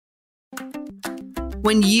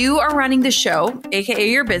When you are running the show, aka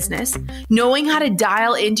your business, knowing how to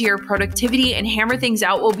dial into your productivity and hammer things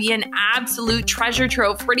out will be an absolute treasure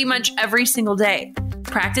trove pretty much every single day.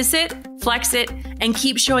 Practice it, flex it, and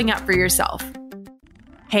keep showing up for yourself.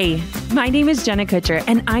 Hey, my name is Jenna Kutcher,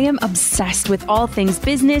 and I am obsessed with all things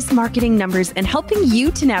business, marketing, numbers, and helping you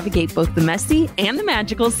to navigate both the messy and the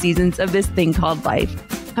magical seasons of this thing called life.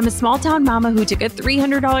 I'm a small town mama who took a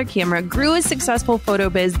 $300 camera, grew a successful photo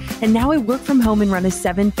biz, and now I work from home and run a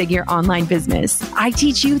 7-figure online business. I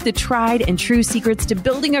teach you the tried and true secrets to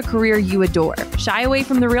building a career you adore. Shy away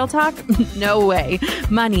from the real talk? No way.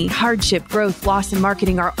 Money, hardship, growth, loss, and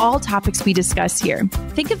marketing are all topics we discuss here.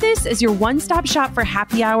 Think of this as your one-stop shop for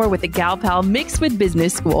happy hour with a gal pal mixed with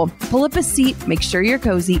business school. Pull up a seat, make sure you're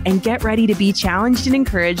cozy, and get ready to be challenged and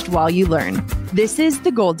encouraged while you learn. This is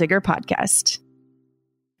the Goal Digger Podcast.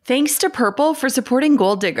 Thanks to Purple for supporting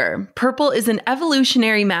Goal Digger. Purple is an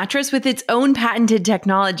evolutionary mattress with its own patented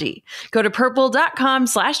technology. Go to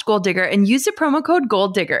purple.com/goaldigger and use the promo code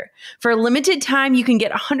GOALDIGGER. For a limited time, you can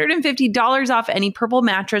get $150 off any Purple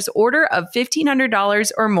mattress order of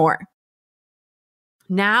 $1,500 or more.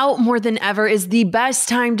 Now, more than ever, is the best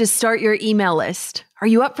time to start your email list. Are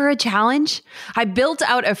you up for a challenge? I built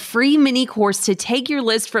out a free mini course to take your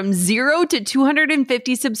list from 0 to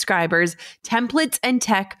 250 subscribers, templates and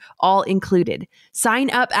tech all included. Sign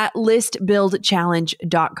up at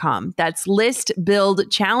listbuildchallenge.com. That's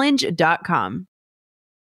listbuildchallenge.com.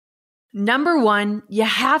 Number one, you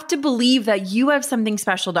have to believe that you have something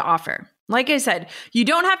special to offer. Like I said, you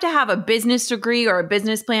don't have to have a business degree or a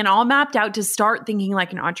business plan all mapped out to start thinking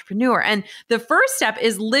like an entrepreneur. And the first step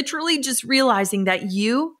is literally just realizing that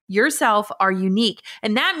you, yourself, are unique.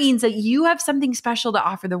 And that means that you have something special to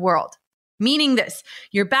offer the world. Meaning this,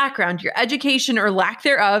 your background, your education or lack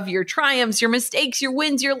thereof, your triumphs, your mistakes, your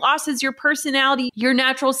wins, your losses, your personality, your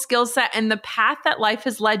natural skill set, and the path that life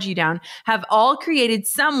has led you down have all created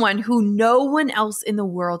someone who no one else in the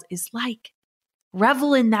world is like.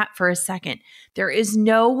 Revel in that for a second. There is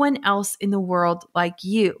no one else in the world like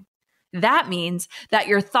you. That means that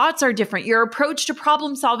your thoughts are different. Your approach to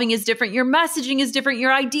problem solving is different. Your messaging is different.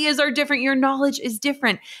 Your ideas are different. Your knowledge is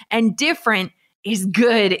different. And different is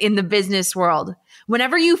good in the business world.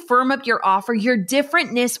 Whenever you firm up your offer, your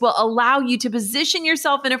differentness will allow you to position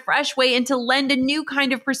yourself in a fresh way and to lend a new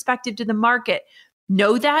kind of perspective to the market.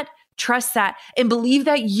 Know that. Trust that and believe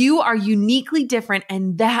that you are uniquely different.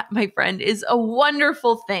 And that, my friend, is a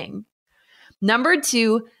wonderful thing. Number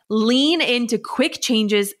two, lean into quick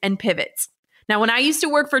changes and pivots. Now, when I used to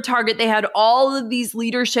work for Target, they had all of these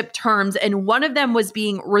leadership terms, and one of them was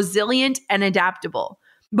being resilient and adaptable.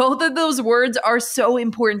 Both of those words are so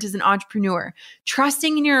important as an entrepreneur.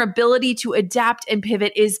 Trusting in your ability to adapt and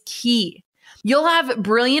pivot is key. You'll have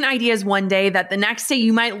brilliant ideas one day that the next day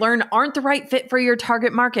you might learn aren't the right fit for your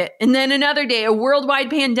target market. And then another day, a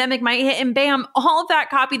worldwide pandemic might hit and bam, all of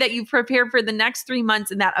that copy that you've prepared for the next 3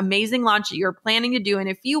 months and that amazing launch that you're planning to do in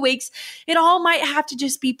a few weeks, it all might have to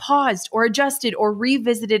just be paused or adjusted or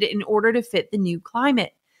revisited in order to fit the new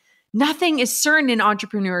climate. Nothing is certain in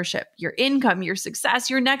entrepreneurship. Your income, your success,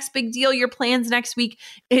 your next big deal, your plans next week,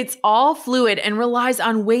 it's all fluid and relies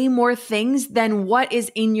on way more things than what is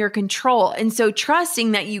in your control. And so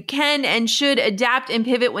trusting that you can and should adapt and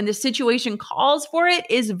pivot when the situation calls for it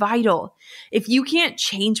is vital. If you can't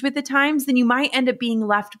change with the times, then you might end up being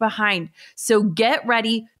left behind. So get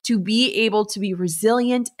ready to be able to be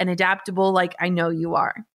resilient and adaptable like I know you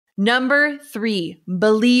are. Number three,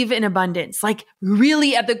 believe in abundance. Like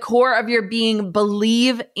really at the core of your being,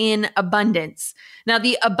 believe in abundance. Now,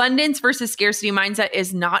 the abundance versus scarcity mindset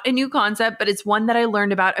is not a new concept, but it's one that I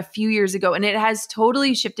learned about a few years ago, and it has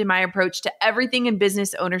totally shifted my approach to everything in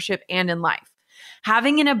business ownership and in life.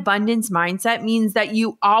 Having an abundance mindset means that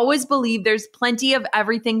you always believe there's plenty of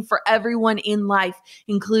everything for everyone in life,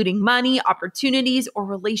 including money, opportunities, or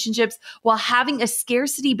relationships, while having a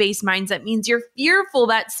scarcity-based mindset means you're fearful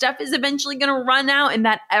that stuff is eventually going to run out and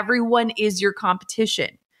that everyone is your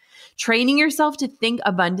competition. Training yourself to think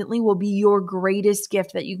abundantly will be your greatest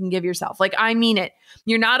gift that you can give yourself. Like, I mean it.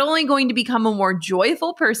 You're not only going to become a more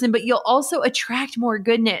joyful person, but you'll also attract more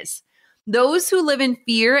goodness. Those who live in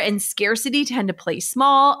fear and scarcity tend to play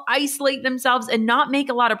small, isolate themselves, and not make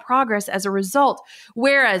a lot of progress as a result.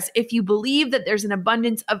 Whereas if you believe that there's an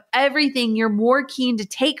abundance of everything, you're more keen to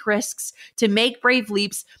take risks, to make brave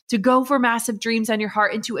leaps, to go for massive dreams on your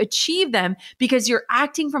heart, and to achieve them because you're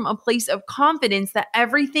acting from a place of confidence that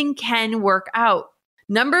everything can work out.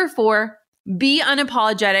 Number 4, be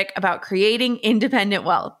unapologetic about creating independent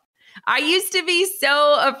wealth. I used to be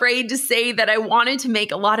so afraid to say that I wanted to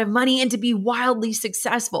make a lot of money and to be wildly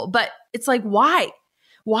successful, but it's like, why?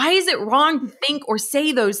 Why is it wrong to think or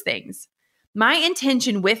say those things? My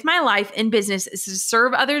intention with my life and business is to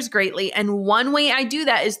serve others greatly. And one way I do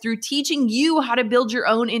that is through teaching you how to build your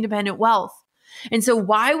own independent wealth. And so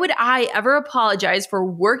why would I ever apologize for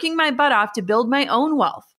working my butt off to build my own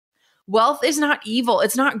wealth? Wealth is not evil.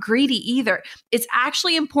 It's not greedy either. It's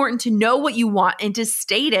actually important to know what you want and to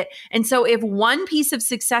state it. And so if one piece of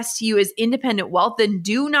success to you is independent wealth, then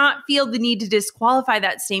do not feel the need to disqualify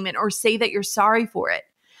that statement or say that you're sorry for it.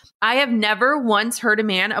 I have never once heard a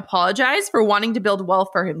man apologize for wanting to build wealth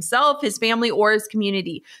for himself, his family, or his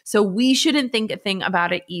community. So we shouldn't think a thing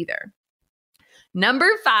about it either. Number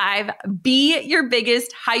 5, be your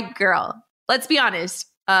biggest hype girl. Let's be honest.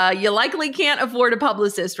 You likely can't afford a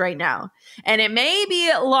publicist right now. And it may be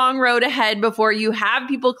a long road ahead before you have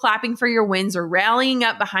people clapping for your wins or rallying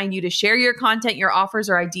up behind you to share your content, your offers,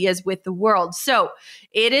 or ideas with the world. So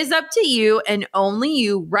it is up to you and only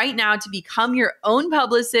you right now to become your own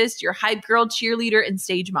publicist, your hype girl, cheerleader, and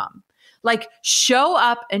stage mom. Like, show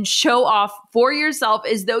up and show off for yourself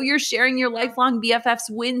as though you're sharing your lifelong BFF's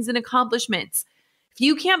wins and accomplishments. If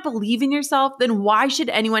you can't believe in yourself, then why should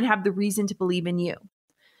anyone have the reason to believe in you?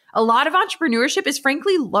 A lot of entrepreneurship is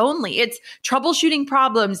frankly lonely. It's troubleshooting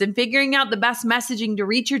problems and figuring out the best messaging to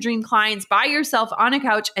reach your dream clients by yourself on a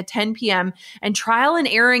couch at 10 p.m. and trial and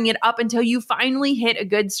erroring it up until you finally hit a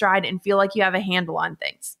good stride and feel like you have a handle on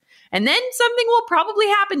things. And then something will probably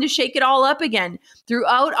happen to shake it all up again.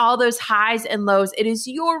 Throughout all those highs and lows, it is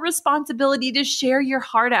your responsibility to share your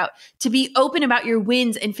heart out, to be open about your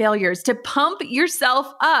wins and failures, to pump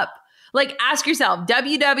yourself up. Like, ask yourself,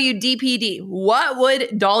 WWDPD, what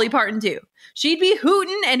would Dolly Parton do? She'd be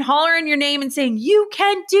hooting and hollering your name and saying, you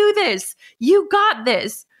can do this. You got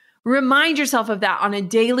this. Remind yourself of that on a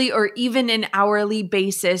daily or even an hourly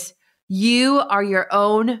basis. You are your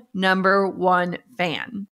own number one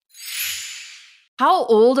fan. How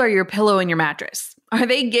old are your pillow and your mattress? Are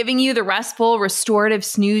they giving you the restful, restorative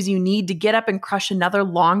snooze you need to get up and crush another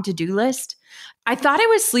long to-do list? I thought I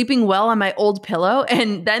was sleeping well on my old pillow,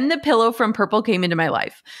 and then the pillow from Purple came into my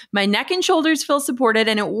life. My neck and shoulders feel supported,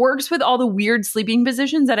 and it works with all the weird sleeping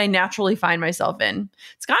positions that I naturally find myself in.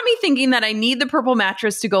 It's got me thinking that I need the Purple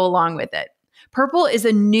mattress to go along with it. Purple is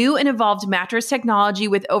a new and evolved mattress technology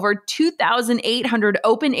with over 2,800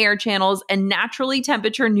 open air channels and naturally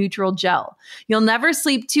temperature neutral gel. You'll never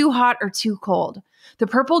sleep too hot or too cold. The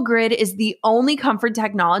Purple Grid is the only comfort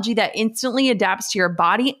technology that instantly adapts to your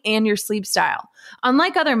body and your sleep style.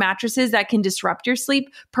 Unlike other mattresses that can disrupt your sleep,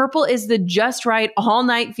 Purple is the just right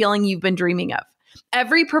all-night feeling you've been dreaming of.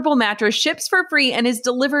 Every Purple mattress ships for free and is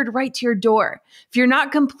delivered right to your door. If you're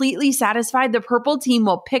not completely satisfied, the Purple team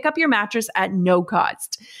will pick up your mattress at no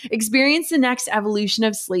cost. Experience the next evolution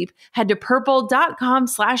of sleep. Head to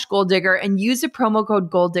purple.com/goaldigger and use the promo code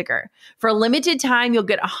goaldigger. For a limited time, you'll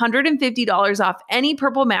get $150 off any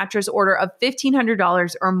Purple mattress order of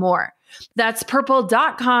 $1,500 or more. That's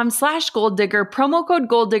purple.com/goaldigger, promo code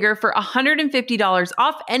goaldigger for $150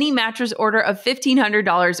 off any mattress order of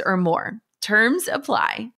 $1,500 or more. Terms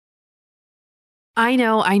apply. I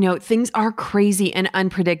know. Things are crazy and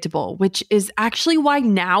unpredictable, which is actually why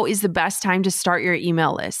now is the best time to start your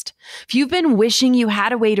email list. If you've been wishing you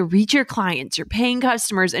had a way to reach your clients, your paying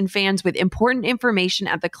customers, and fans with important information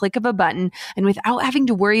at the click of a button and without having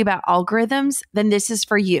to worry about algorithms, then this is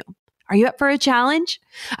for you. Are you up for a challenge?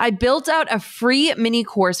 I built out a free mini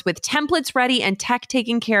course with templates ready and tech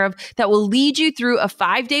taken care of that will lead you through a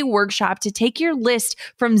 5-day workshop to take your list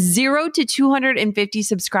from 0 to 250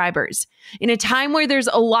 subscribers. In a time where there's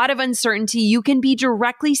a lot of uncertainty, you can be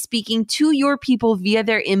directly speaking to your people via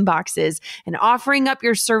their inboxes and offering up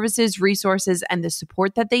your services, resources, and the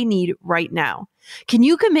support that they need right now. Can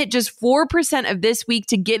you commit just 4% of this week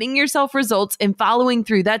to getting yourself results and following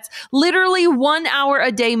through? That's literally 1 hour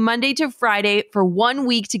a day, Monday to Friday, for 1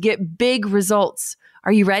 week to get big results.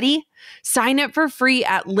 Are you ready? Sign up for free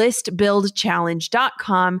at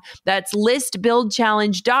listbuildchallenge.com. That's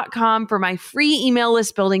listbuildchallenge.com for my free email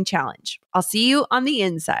list building challenge. I'll see you on the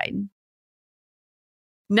inside.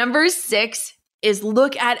 Number 6 is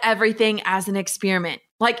look at everything as an experiment.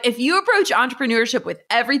 Like, if you approach entrepreneurship with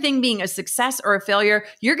everything being a success or a failure,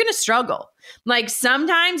 you're going to struggle. Like,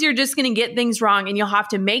 sometimes you're just going to get things wrong and you'll have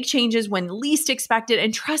to make changes when least expected.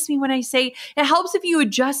 And trust me when I say it helps if you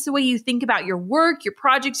adjust the way you think about your work, your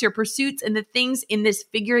projects, your pursuits, and the things in this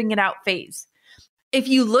figuring it out phase. If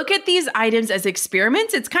you look at these items as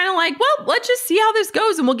experiments, it's kind of like, well, let's just see how this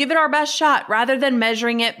goes and we'll give it our best shot rather than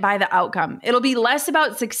measuring it by the outcome. It'll be less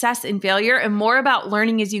about success and failure and more about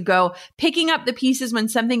learning as you go, picking up the pieces when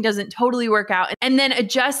something doesn't totally work out, and then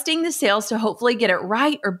adjusting the sails to hopefully get it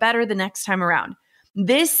right or better the next time around.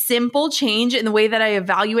 This simple change in the way that I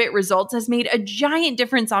evaluate results has made a giant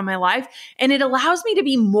difference on my life, and it allows me to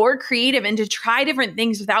be more creative and to try different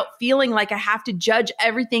things without feeling like I have to judge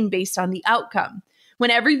everything based on the outcome. When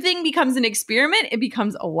everything becomes an experiment, it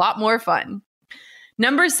becomes a lot more fun.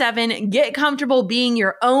 Number 7, get comfortable being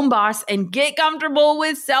your own boss and get comfortable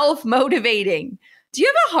with self-motivating. Do you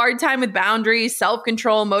have a hard time with boundaries,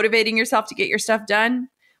 self-control, motivating yourself to get your stuff done?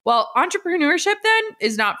 Well, entrepreneurship then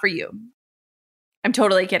is not for you. I'm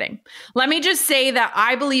totally kidding. Let me just say that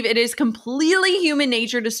I believe it is completely human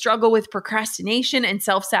nature to struggle with procrastination and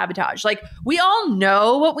self-sabotage. Like, we all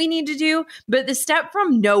know what we need to do, but the step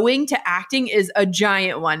from knowing to acting is a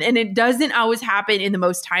giant one, and it doesn't always happen in the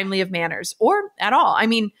most timely of manners or at all. I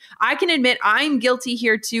mean, I can admit I'm guilty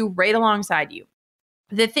here too, right alongside you.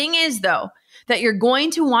 The thing is, though, that you're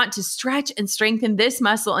going to want to stretch and strengthen this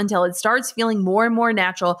muscle until it starts feeling more and more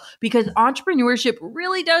natural, because entrepreneurship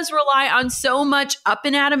really does rely on so much up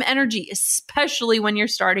and atom energy, especially when you're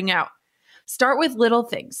starting out. Start with little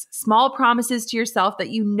things, small promises to yourself that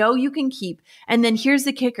you know you can keep. And then here's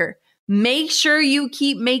the kicker. Make sure you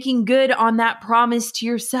keep making good on that promise to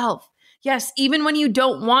yourself. Yes, even when you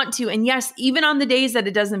don't want to. And yes, even on the days that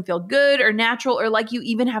it doesn't feel good or natural or like you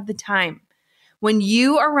even have the time. When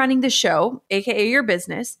you are running the show, aka your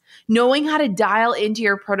business, knowing how to dial into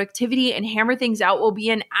your productivity and hammer things out will be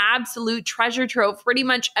an absolute treasure trove pretty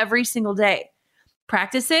much every single day.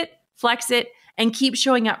 Practice it, flex it, and keep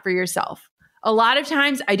showing up for yourself. A lot of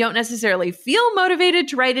times I don't necessarily feel motivated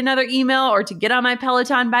to write another email or to get on my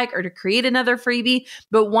Peloton bike or to create another freebie,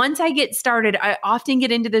 but once I get started, I often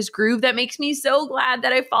get into this groove that makes me so glad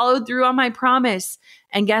that I followed through on my promise.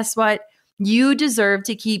 And guess what? You deserve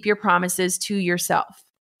to keep your promises to yourself.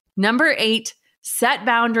 Number 8, set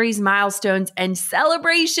boundaries, milestones, and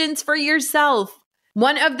celebrations for yourself.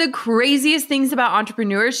 One of the craziest things about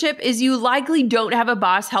entrepreneurship is you likely don't have a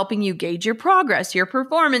boss helping you gauge your progress, your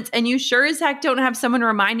performance, and you sure as heck don't have someone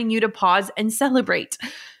reminding you to pause and celebrate.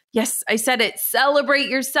 Yes, I said it. Celebrate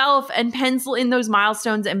yourself and pencil in those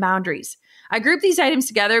milestones and boundaries. I group these items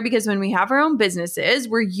together because when we have our own businesses,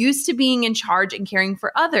 we're used to being in charge and caring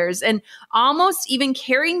for others and almost even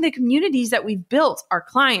carrying the communities that we've built, our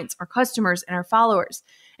clients, our customers, and our followers.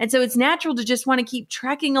 And so it's natural to just want to keep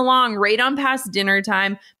trekking along right on past dinner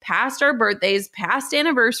time, past our birthdays, past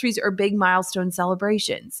anniversaries, or big milestone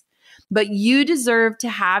celebrations. But you deserve to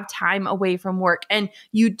have time away from work, and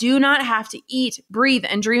you do not have to eat, breathe,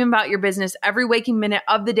 and dream about your business every waking minute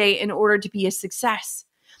of the day in order to be a success.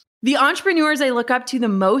 The entrepreneurs I look up to the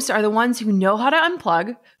most are the ones who know how to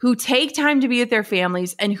unplug, who take time to be with their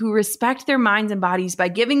families, and who respect their minds and bodies by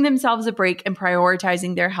giving themselves a break and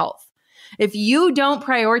prioritizing their health. If you don't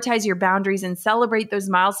prioritize your boundaries and celebrate those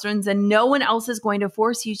milestones, then no one else is going to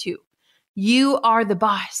force you to. You are the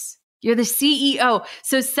boss. You're the CEO.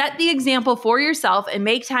 So set the example for yourself and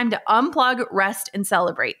make time to unplug, rest, and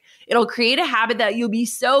celebrate. It'll create a habit that you'll be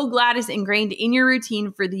so glad is ingrained in your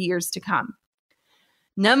routine for the years to come.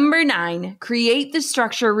 Number 9, create the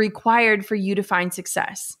structure required for you to find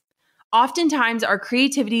success. Oftentimes, our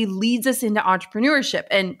creativity leads us into entrepreneurship,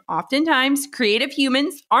 and oftentimes, creative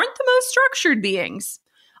humans aren't the most structured beings.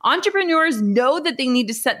 Entrepreneurs know that they need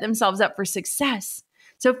to set themselves up for success.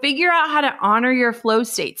 So figure out how to honor your flow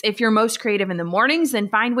states. If you're most creative in the mornings, then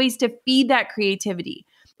find ways to feed that creativity.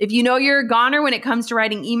 If you know you're a goner when it comes to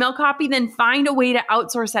writing email copy, then find a way to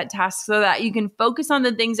outsource that task so that you can focus on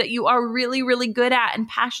the things that you are really, really good at and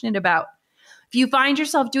passionate about. If you find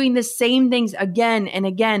yourself doing the same things again and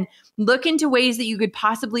again, look into ways that you could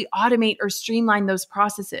possibly automate or streamline those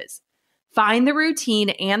processes. Find the routine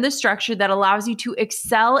and the structure that allows you to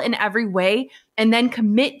excel in every way and then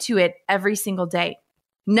commit to it every single day.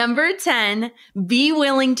 Number 10, be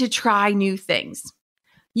willing to try new things.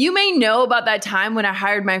 You may know about that time when I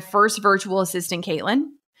hired my first virtual assistant, Caitlin.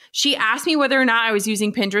 She asked me whether or not I was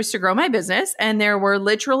using Pinterest to grow my business, and there were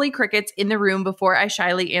literally crickets in the room before I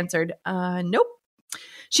shyly answered, nope.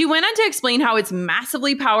 She went on to explain how it's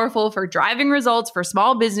massively powerful for driving results for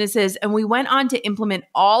small businesses, and we went on to implement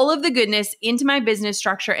all of the goodness into my business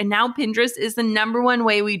structure, and now Pinterest is the number one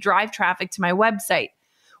way we drive traffic to my website.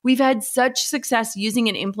 We've had such success using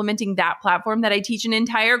and implementing that platform that I teach an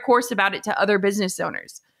entire course about it to other business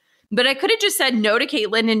owners. But I could have just said no to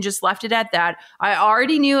Caitlin and just left it at that. I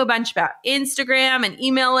already knew a bunch about Instagram and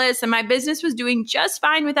email lists, and my business was doing just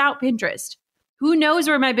fine without Pinterest. Who knows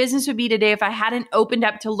where my business would be today if I hadn't opened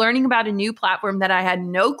up to learning about a new platform that I had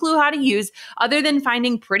no clue how to use other than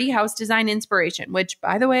finding pretty house design inspiration, which,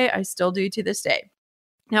 by the way, I still do to this day.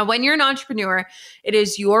 Now, when you're an entrepreneur, it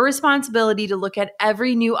is your responsibility to look at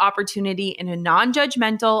every new opportunity in a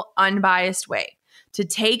non-judgmental, unbiased way. to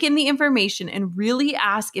take in the information and really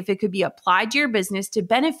ask if it could be applied to your business to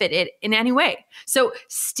benefit it in any way. So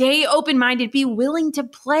stay open-minded, be willing to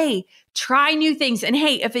play, try new things. And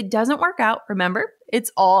hey, if it doesn't work out, remember,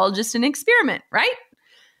 it's all just an experiment, right?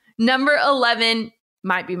 Number 11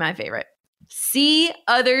 might be my favorite. See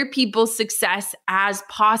other people's success as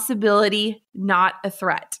possibility, not a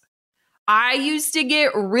threat. I used to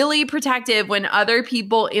get really protective when other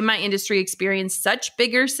people in my industry experienced such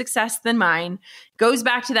bigger success than mine. Goes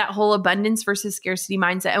back to that whole abundance versus scarcity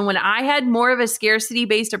mindset. And when I had more of a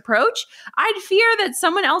scarcity-based approach, I'd fear that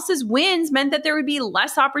someone else's wins meant that there would be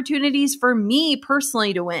less opportunities for me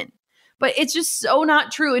personally to win. But it's just so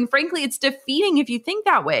not true. And frankly, it's defeating if you think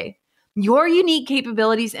that way. Your unique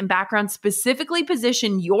capabilities and background specifically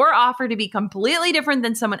position your offer to be completely different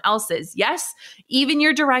than someone else's. Yes, even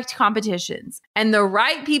your direct competitions. And the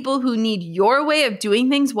right people who need your way of doing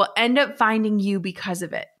things will end up finding you because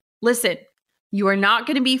of it. Listen, you are not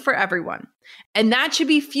going to be for everyone. And that should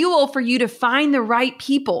be fuel for you to find the right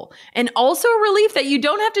people. And also a relief that you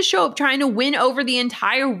don't have to show up trying to win over the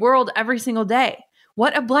entire world every single day.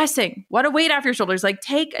 What a blessing. What a weight off your shoulders. Like,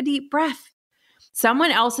 take a deep breath.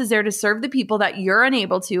 Someone else is there to serve the people that you're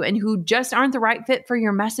unable to and who just aren't the right fit for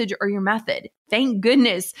your message or your method. Thank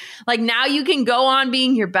goodness. Like, now you can go on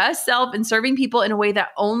being your best self and serving people in a way that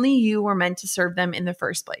only you were meant to serve them in the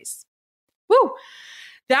first place. Woo!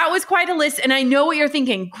 That was quite a list. And I know what you're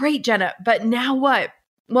thinking. Great, Jenna, but now what?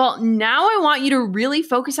 Well, now I want you to really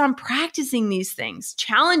focus on practicing these things,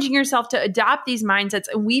 challenging yourself to adopt these mindsets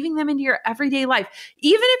and weaving them into your everyday life,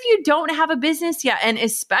 even if you don't have a business yet, and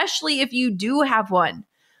especially if you do have one.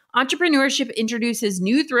 Entrepreneurship introduces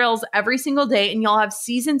new thrills every single day, and you'll have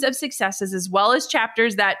seasons of successes as well as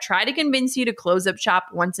chapters that try to convince you to close up shop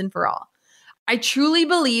once and for all. I truly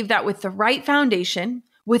believe that with the right foundation,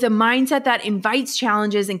 with a mindset that invites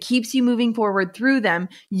challenges and keeps you moving forward through them,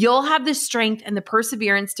 you'll have the strength and the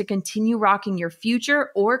perseverance to continue rocking your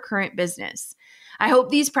future or current business. I hope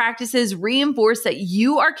these practices reinforce that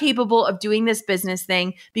you are capable of doing this business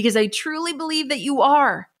thing, because I truly believe that you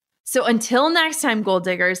are. So until next time, goal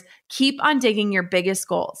diggers, keep on digging your biggest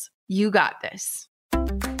goals. You got this.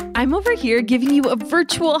 I'm over here giving you a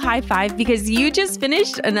virtual high five because you just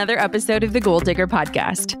finished another episode of the Goal Digger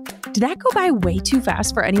podcast. Did that go by way too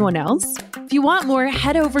fast for anyone else? If you want more,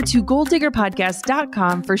 head over to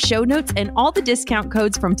goaldiggerpodcast.com for show notes and all the discount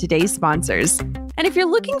codes from today's sponsors. And if you're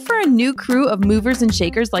looking for a new crew of movers and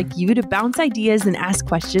shakers like you to bounce ideas and ask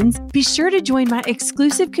questions, be sure to join my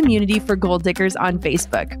exclusive community for goal diggers on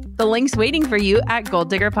Facebook. The link's waiting for you at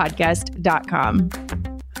goaldiggerpodcast.com.